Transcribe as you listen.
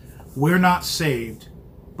We're not saved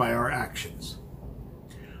by our actions.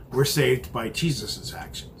 We're saved by Jesus'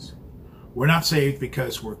 actions. We're not saved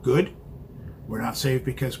because we're good. We're not saved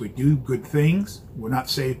because we do good things. We're not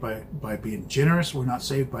saved by being generous. We're not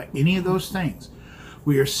saved by any of those things.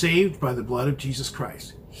 We are saved by the blood of Jesus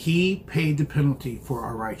Christ. He paid the penalty for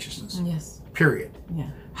our righteousness. Yes. Period.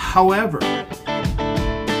 Yeah. However,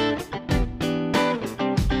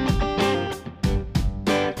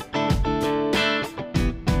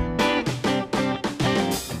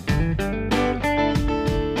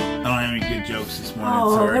 this morning.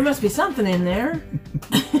 Oh, sorry. There must be something in there.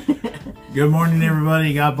 Good morning,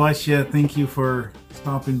 everybody. God bless you. Thank you for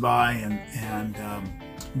stopping by and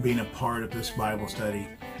being a part of this Bible study.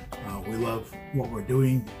 We love what we're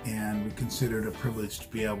doing, and we consider it a privilege to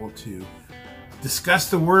be able to discuss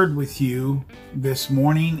the Word with you this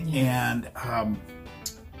morning. Yes. And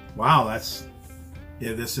wow,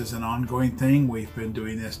 this is an ongoing thing. We've been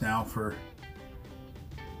doing this now for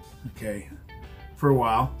a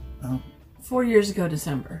while. 4 years ago,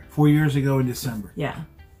 December. 4 years ago in December. Yeah.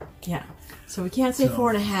 So we can't say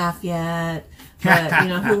 4.5 yet. But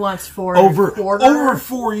who wants four? Over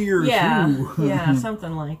 4 years. Yeah. Ooh. Yeah,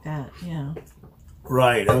 something like that. Yeah.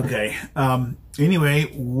 Right. Okay.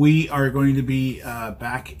 Anyway, we are going to be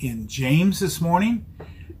back in James this morning,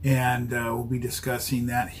 and we'll be discussing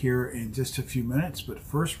that here in just a few minutes. But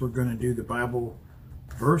first, we're going to do the Bible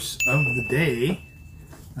verse of the day,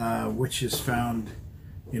 which is found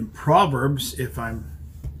in Proverbs, if I'm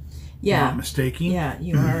not mistaken. Yeah,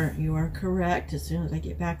 you are correct. As soon as I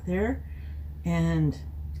get back there, and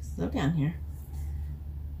slow down here.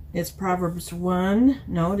 It's Proverbs 1.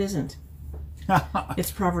 No, it isn't.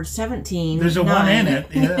 It's Proverbs 17. There's a 9. 1 in it.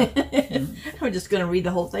 Yeah. I'm just going to read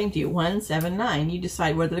the whole thing to you. 1, 7, 9. You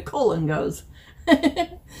decide where the colon goes.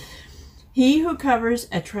 He who covers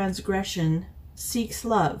a transgression seeks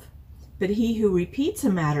love, but he who repeats a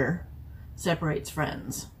matter separates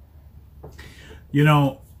friends.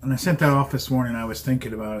 When I sent that off this morning, I was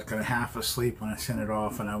thinking about it. I was kind of half asleep when I sent it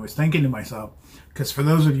off, and I was thinking to myself, because for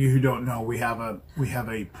those of you who don't know, we have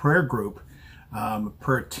a prayer group,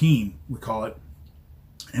 prayer team, we call it,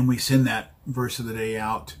 and we send that verse of the day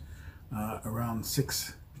out around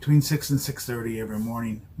between 6 and 6:30 every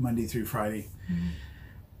morning, Monday through Friday,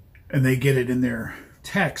 and they get it in their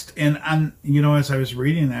text. And as I was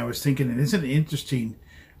reading, I was thinking, isn't it interesting?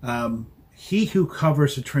 He who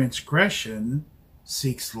covers a transgression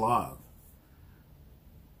seeks love.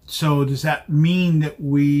 So does that mean that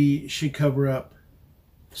we should cover up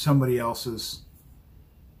somebody else's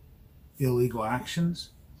illegal actions?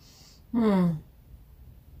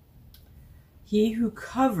 He who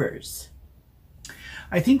covers.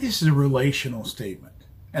 I think this is a relational statement.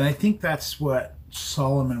 And I think that's what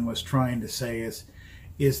Solomon was trying to say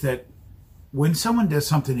is that when someone does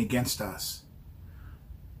something against us,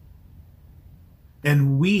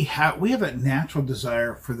 and we have a natural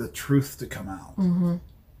desire for the truth to come out. Mm-hmm.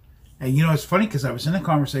 And it's funny because I was in a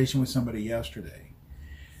conversation with somebody yesterday,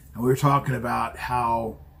 and we were talking about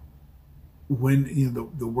how when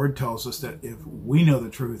the word tells us that if we know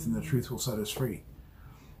the truth, and the truth will set us free.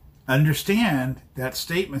 Understand that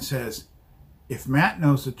statement says, if Matt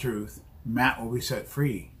knows the truth, Matt will be set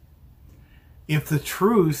free. If the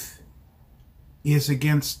truth is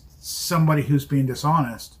against somebody who's being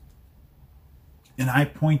dishonest, and I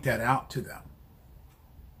point that out to them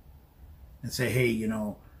and say, hey, you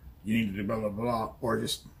need to do blah, blah, blah, or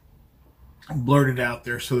just blurt it out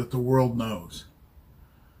there so that the world knows.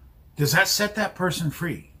 Does that set that person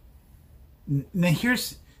free? Now,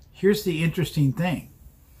 here's the interesting thing,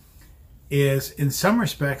 is in some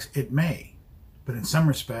respects it may, but in some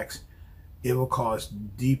respects it will cause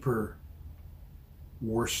deeper,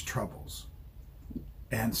 worse troubles,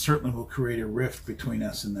 and certainly will create a rift between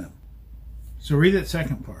us and them. So read that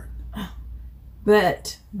second part.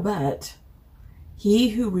 But he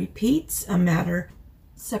who repeats a matter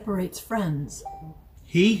separates friends.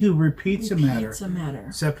 He who repeats a matter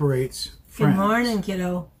separates friends. Good morning,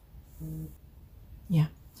 kiddo. Yeah.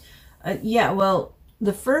 Well,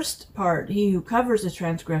 the first part, he who covers a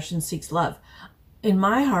transgression seeks love. In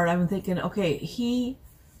my heart, I'm thinking, okay, he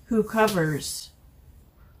who covers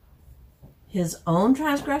his own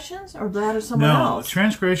transgressions or that of someone else? No,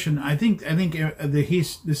 transgression. I think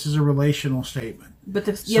this is a relational statement. But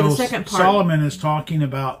the second part, Solomon is talking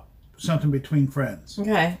about something between friends.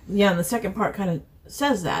 Okay, yeah, and the second part kind of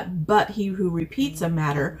says that. But he who repeats a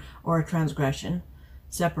matter or a transgression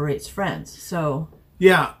separates friends. So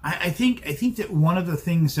yeah, I think that one of the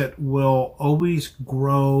things that will always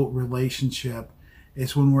grow relationship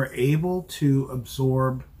is when we're able to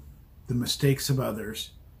absorb the mistakes of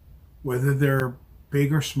others, whether they're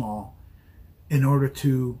big or small, in order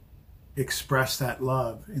to express that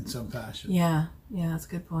love in some fashion. Yeah, that's a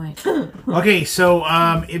good point. Okay, so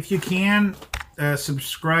if you can,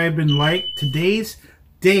 subscribe and like. Today's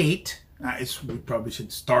date, we probably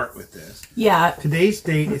should start with this. Yeah. Today's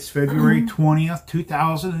date is February 20th,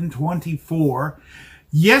 2024.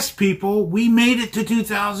 Yes, people, we made it to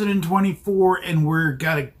 2024, and we're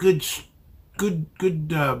got a good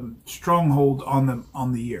stronghold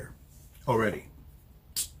on the year already.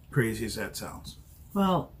 Crazy as that sounds.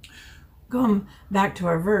 Well, going back to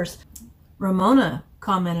our verse, Ramona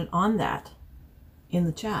commented on that in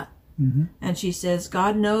the chat. Mm-hmm. And she says,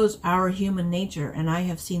 God knows our human nature, and I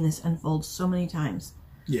have seen this unfold so many times.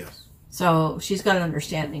 Yes. So she's got an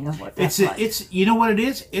understanding of what that's like. It's you know what it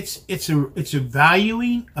is? It's a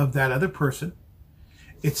valuing of that other person.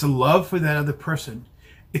 It's a love for that other person.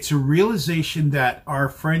 It's a realization that our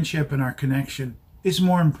friendship and our connection is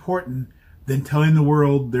more important than telling the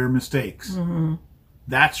world their mistakes. Mm-hmm.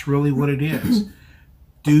 That's really what it is.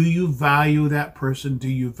 Do you value that person? Do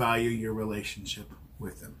you value your relationship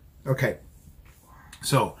with them? Okay.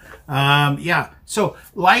 So, So,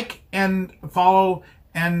 like and follow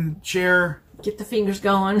and share. Get the fingers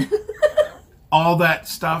going. All that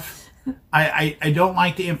stuff. I don't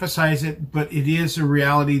like to emphasize it, but it is a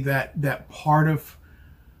reality that part of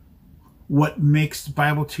what makes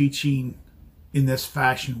Bible teaching in this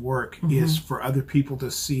fashion work is for other people to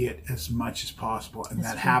see it as much as possible. And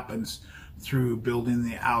that happens through building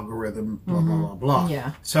the algorithm, blah, blah, blah, blah.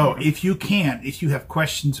 Yeah. So if you have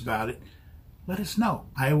questions about it, let us know.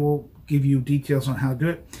 I will give you details on how to do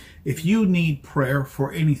it. If you need prayer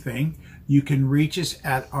for anything, you can reach us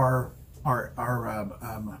at our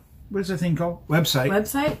what is the thing called? Website.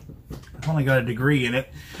 I've only got a degree in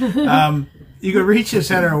it. You can reach us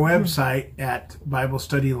at our website at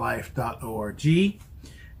BibleStudyLife.org.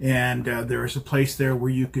 And there is a place there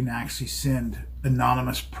where you can actually send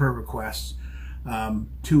anonymous prayer requests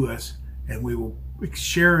to us. And we will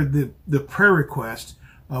share the prayer request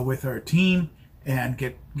with our team and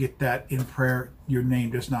get that in prayer. Your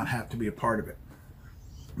name does not have to be a part of it.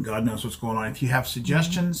 God knows what's going on. If you have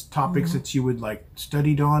suggestions, topics that you would like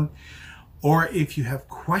studied on, or if you have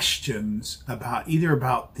questions about either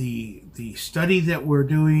about the study that we're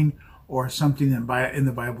doing or something in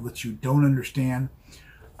the Bible that you don't understand,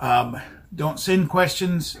 don't send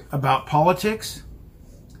questions about politics,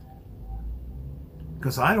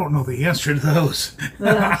 because I don't know the answer to those.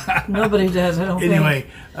 Nobody does, I don't think. Anyway,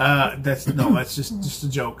 that's just a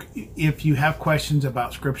joke. If you have questions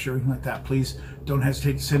about scripture or anything like that, please don't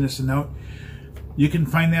hesitate to send us a note. You can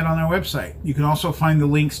find that on our website. You can also find the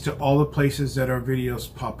links to all the places that our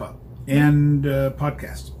videos pop up and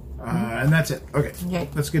podcasts. And that's it. Okay,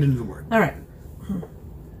 let's get into the Word. All right.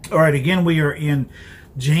 Again, we are in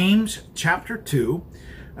James chapter 2.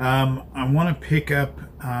 I'm going to pick up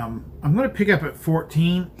at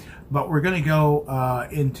 14, but we're going to go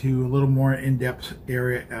into a little more in-depth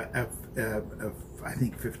area of I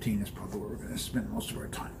think 15 is probably where we're going to spend most of our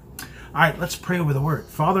time. All right, let's pray over the Word.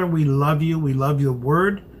 Father, we love you. We love your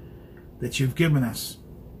Word that you've given us.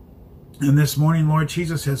 And this morning, Lord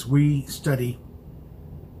Jesus, as we study,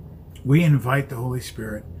 we invite the Holy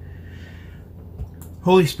Spirit.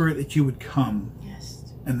 Holy Spirit, that you would come.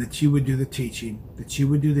 Yes. And that you would do the teaching, that you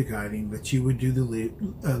would do the guiding, that you would do the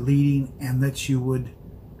leading, and that you would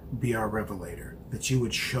be our revelator, that you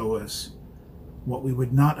would show us what we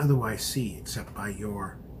would not otherwise see except by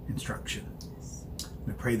your instruction.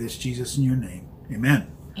 We pray this, Jesus, in your name.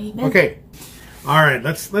 Amen. Amen. Okay. All right.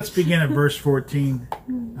 Let's begin at verse 14.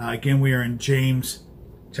 Again, we are in James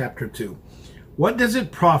chapter 2. What does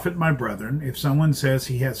it profit, my brethren, if someone says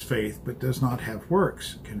he has faith but does not have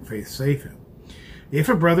works? Can faith save him? If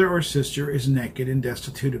a brother or sister is naked and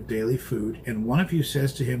destitute of daily food, and one of you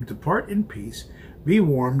says to him, depart in peace, be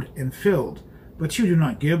warmed and filled, but you do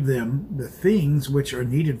not give them the things which are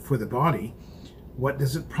needed for the body, what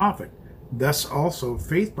does it profit? Thus also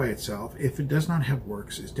faith by itself, if it does not have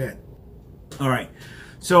works, is dead. All right.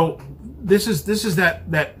 So this is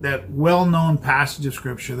that well-known passage of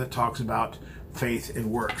Scripture that talks about faith and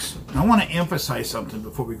works. And I want to emphasize something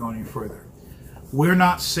before we go any further. We're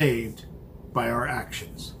not saved by our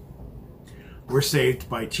actions. We're saved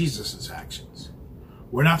by Jesus' actions.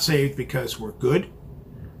 We're not saved because we're good.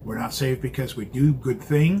 We're not saved because we do good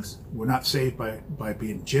things. We're not saved by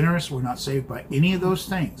being generous. We're not saved by any of those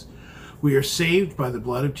things. We are saved by the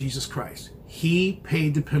blood of Jesus Christ. He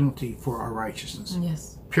paid the penalty for our righteousness.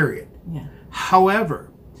 Yes. Period. Yeah.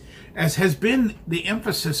 However, as has been the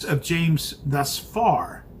emphasis of James thus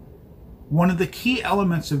far, one of the key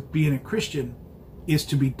elements of being a Christian is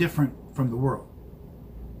to be different from the world.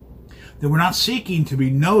 that we're not seeking to be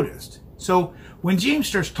noticed. So when James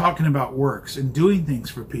starts talking about works and doing things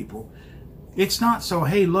for people, it's not so,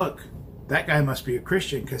 hey, look, that guy must be a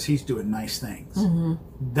Christian because he's doing nice things.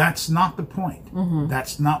 That's not the point.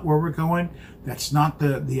 That's not where we're going. That's not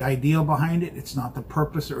the ideal behind it. It's not the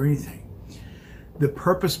purpose or anything. The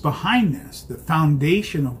purpose behind this, the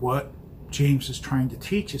foundation of what James is trying to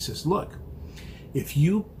teach us is, look, if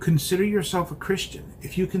you consider yourself a Christian,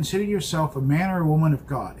 if you consider yourself a man or a woman of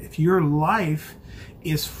God, if your life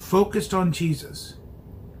is focused on Jesus,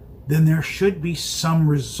 then there should be some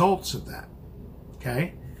results of that.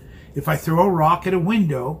 Okay? If I throw a rock at a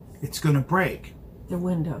window, it's going to break. The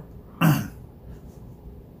window.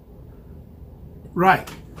 Right.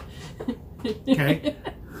 Okay?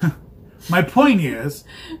 My point is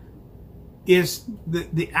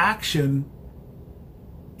the action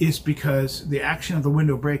is because the action of the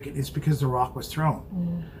window breaking is because the rock was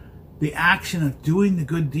thrown. The action of doing the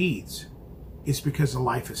good deeds is because the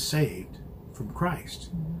life is saved from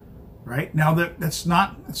Christ. Right? Now it's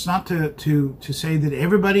not to say that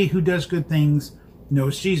everybody who does good things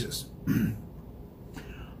knows Jesus.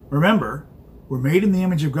 Remember, we're made in the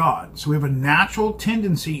image of God, so we have a natural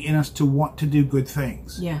tendency in us to want to do good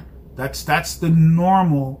things. Yeah. That's the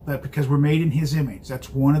normal, that because we're made in his image. That's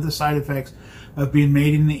one of the side effects of being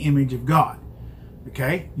made in the image of God.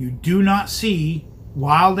 Okay? You do not see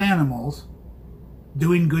wild animals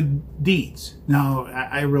doing good deeds. Now,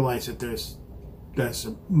 I realize that there's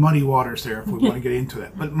some muddy waters there if we want to get into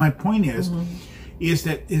that. But my point is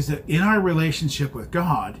that in our relationship with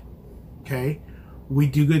God, okay, we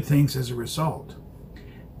do good things as a result.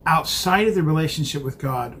 Outside of the relationship with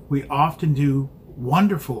God, we often do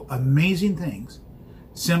wonderful, amazing things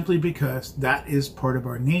simply because that is part of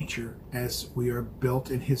our nature as we are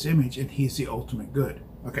built in his image and he's the ultimate good.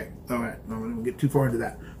 Okay, all right, I'm not going to get too far into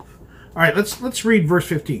that. All right, let's read verse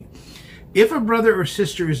 15. If a brother or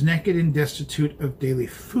sister is naked and destitute of daily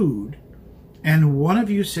food, and one of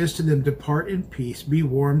you says to them, depart in peace, be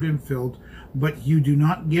warmed and filled, but you do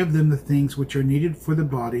not give them the things which are needed for the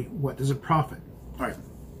body, what does it profit? All right.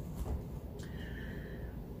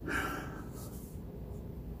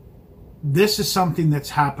 This is something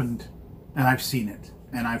that's happened, and I've seen it,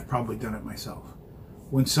 and I've probably done it myself.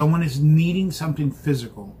 When someone is needing something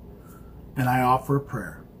physical, and I offer a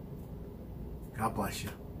prayer, God bless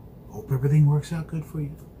you. Hope everything works out good for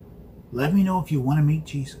you. Let me know if you want to meet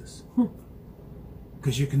Jesus.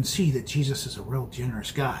 Because you can see that Jesus is a real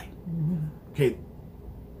generous guy. Okay,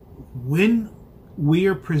 when we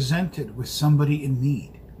are presented with somebody in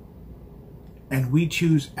need, and we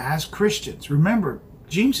choose as Christians, remember,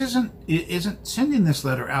 James isn't sending this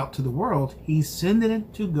letter out to the world. He's sending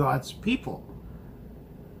it to God's people.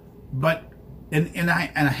 But and I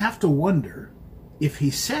have to wonder if he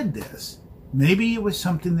said this, maybe it was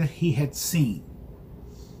something that he had seen.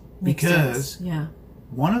 Makes because sense. Yeah.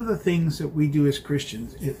 One of the things that we do as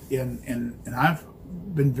Christians, and I've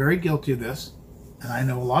been very guilty of this, and I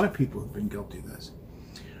know a lot of people who've been guilty of this,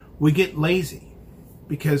 we get lazy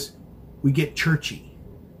because we get churchy.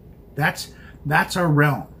 That's our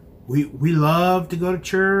realm. We love to go to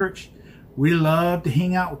church. We love to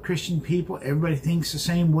hang out with Christian people. Everybody thinks the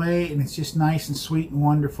same way, and it's just nice and sweet and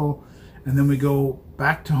wonderful. And then we go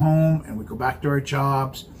back to home, and we go back to our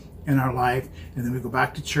jobs and our life, and then we go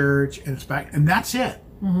back to church, and it's back, and that's it.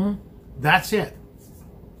 That's it.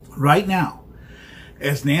 Right now,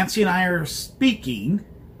 as Nancy and I are speaking,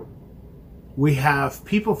 we have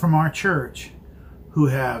people from our church who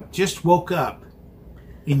have just woke up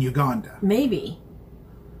in Uganda. Maybe.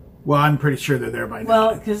 Well, I'm pretty sure they're there by now.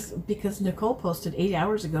 Well, because Nicole posted 8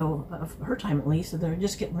 hours ago, of her time at least, so they're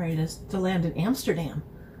just getting ready to land in Amsterdam.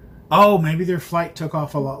 Oh, maybe their flight took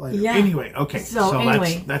off a lot later. Yeah. Anyway, okay. So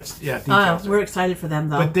anyway, that's details. we're excited for them,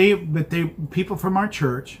 though. But they people from our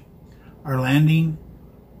church are landing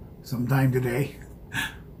sometime today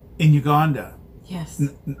in Uganda. Yes.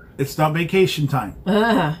 It's not vacation time.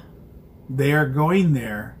 They are going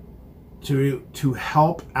there to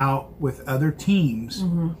help out with other teams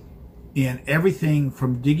in everything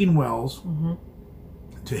from digging wells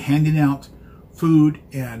to handing out food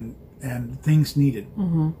and things needed.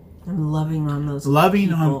 And loving on those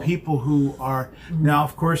people who are now.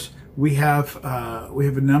 Of course, we have a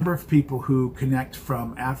number of people who connect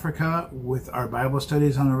from Africa with our Bible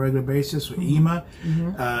studies on a regular basis. With Ema,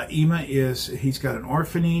 he's got an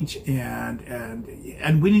orphanage,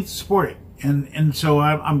 and we need to support it. And so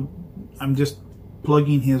I'm just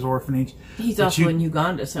plugging his orphanage. He's also in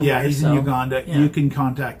Uganda somewhere. Yeah, he's in Uganda. Yeah. You can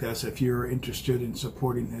contact us if you're interested in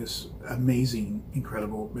supporting this amazing,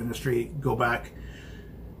 incredible ministry. Go back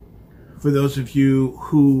For those of you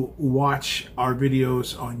who watch our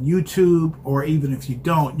videos on YouTube, or even if you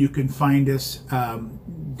don't, you can find us.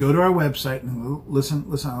 Go to our website and listen,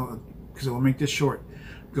 because I will make this short.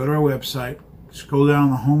 Go to our website, scroll down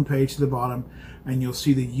on the home page to the bottom, and you'll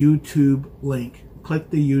see the YouTube link.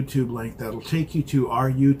 Click the YouTube link. That'll take you to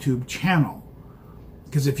our YouTube channel.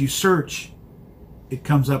 Because if you search, it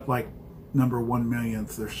comes up like number 1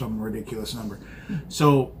 millionth or some ridiculous number.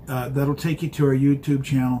 So that'll take you to our YouTube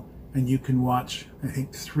channel, and you can watch, I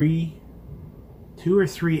think, 2 or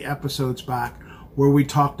 3 episodes back where we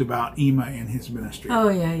talked about Ema and his ministry. Oh,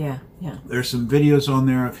 yeah. There's some videos on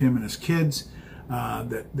there of him and his kids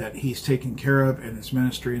that he's taken care of, and his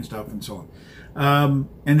ministry and stuff and so on.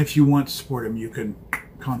 And if you want to support him, you can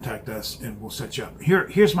contact us and we'll set you up.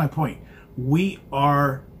 Here's my point. We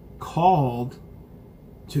are called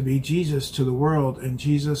to be Jesus to the world, and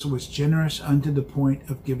Jesus was generous unto the point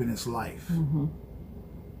of giving his life. Mm-hmm.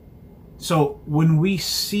 So when we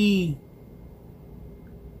see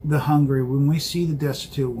the hungry, when we see the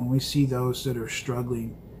destitute, when we see those that are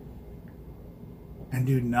struggling and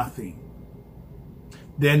do nothing,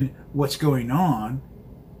 then what's going on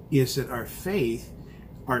is that our faith,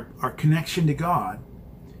 our connection to God,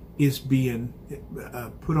 is being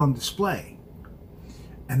put on display.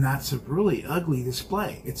 And that's a really ugly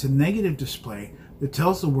display. It's a negative display that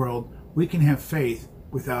tells the world we can have faith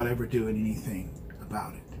without ever doing anything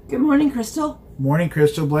about it. Good morning, Crystal. Morning,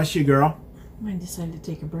 Crystal. Bless you, girl. I decided to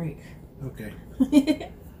take a break. Okay.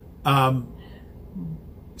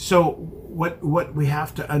 So what we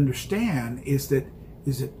have to understand is that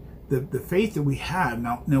the faith that we have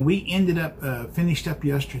now we ended up finished up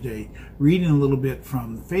yesterday reading a little bit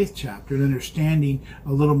from the faith chapter and understanding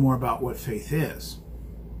a little more about what faith is.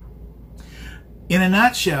 In a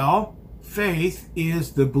nutshell, faith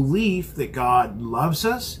is the belief that God loves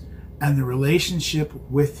us and the relationship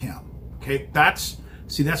with him. Okay, that's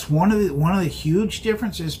one of the huge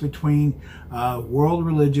differences between world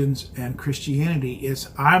religions and Christianity. Is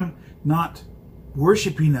I'm not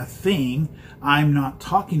worshiping a thing, I'm not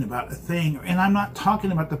talking about a thing, and I'm not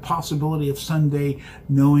talking about the possibility of someday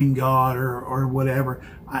knowing God or whatever.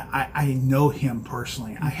 I know him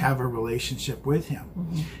personally. I have a relationship with him.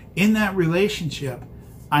 Mm-hmm. In that relationship,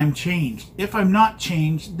 I'm changed. If I'm not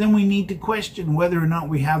changed, then we need to question whether or not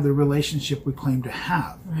we have the relationship we claim to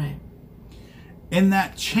have. Right. In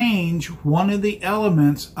that change, one of the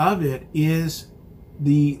elements of it is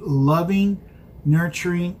the loving,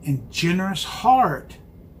 nurturing, and generous heart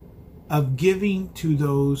of giving to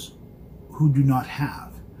those who do not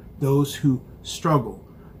have, those who struggle,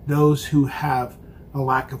 those who have a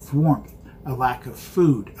lack of warmth, a lack of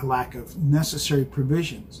food, a lack of necessary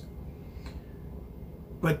provisions.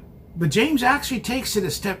 But James actually takes it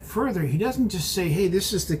a step further. He doesn't just say, hey,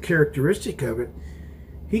 this is the characteristic of it.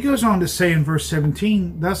 He goes on to say in verse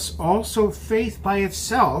 17, thus also faith by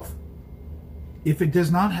itself, if it does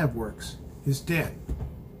not have works, is dead.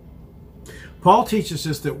 Paul teaches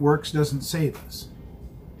us that works doesn't save us.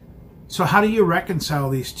 So how do you reconcile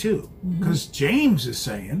these two? Because James is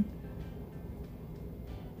saying,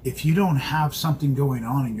 if you don't have something going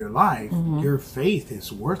on in your life, your faith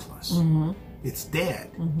is worthless. It's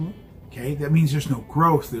dead. Okay, that means there's no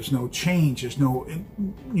growth, there's no change, there's no,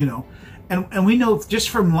 and we know just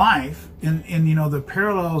from life, and the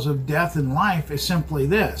parallels of death and life is simply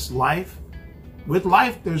this: with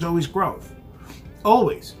life, there's always growth,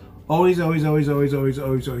 always. I'm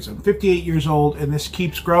 58 years old, and this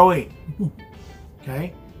keeps growing.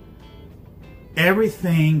 Okay,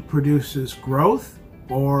 everything produces growth,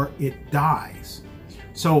 or it dies.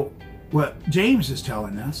 So what James is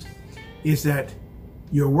telling us is that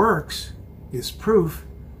your works is proof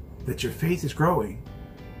that your faith is growing,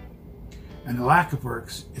 and the lack of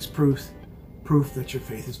works is proof that your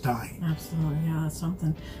faith is dying. Absolutely, yeah, that's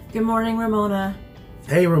something. Good morning, Ramona.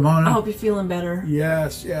 Hey, Ramona. I hope you're feeling better.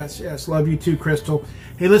 Yes. Love you too, Crystal.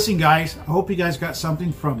 Hey, listen, guys, I hope you guys got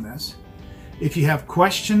something from this. If you have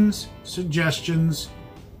questions, suggestions,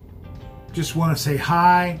 just want to say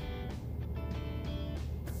hi,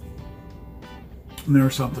 and there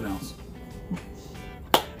was something else.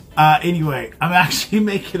 Anyway, I'm actually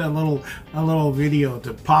making a little video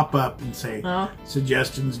to pop up and say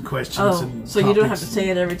suggestions and questions. And so you don't have to say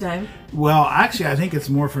it every time? Well, actually, I think it's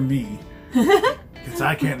more for me because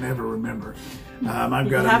I can't never remember. I've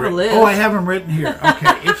got them written. Oh, I have them written here.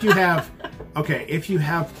 Okay, if you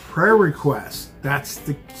have prayer requests, that's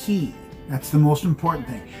the key. That's the most important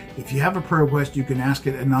thing. If you have a prayer request, you can ask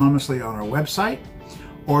it anonymously on our website,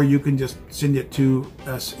 or you can just send it to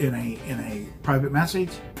us in a private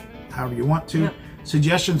message, however you want to. Yep.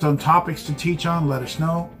 Suggestions on topics to teach on, let us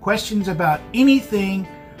know. Questions about anything,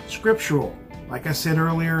 scriptural. Like I said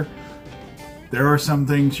earlier, there are some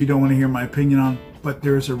things you don't want to hear my opinion on, but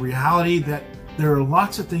there's a reality that there are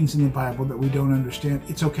lots of things in the Bible that we don't understand.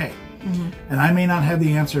 It's okay. And I may not have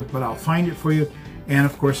the answer, but I'll find it for you. And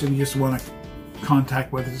of course, if you just want to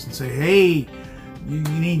contact with us and say, hey, you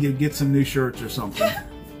need to get some new shirts or something,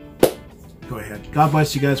 go ahead. God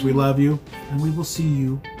bless you guys. We love you. And we will see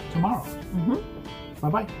you tomorrow.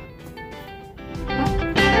 Bye-bye.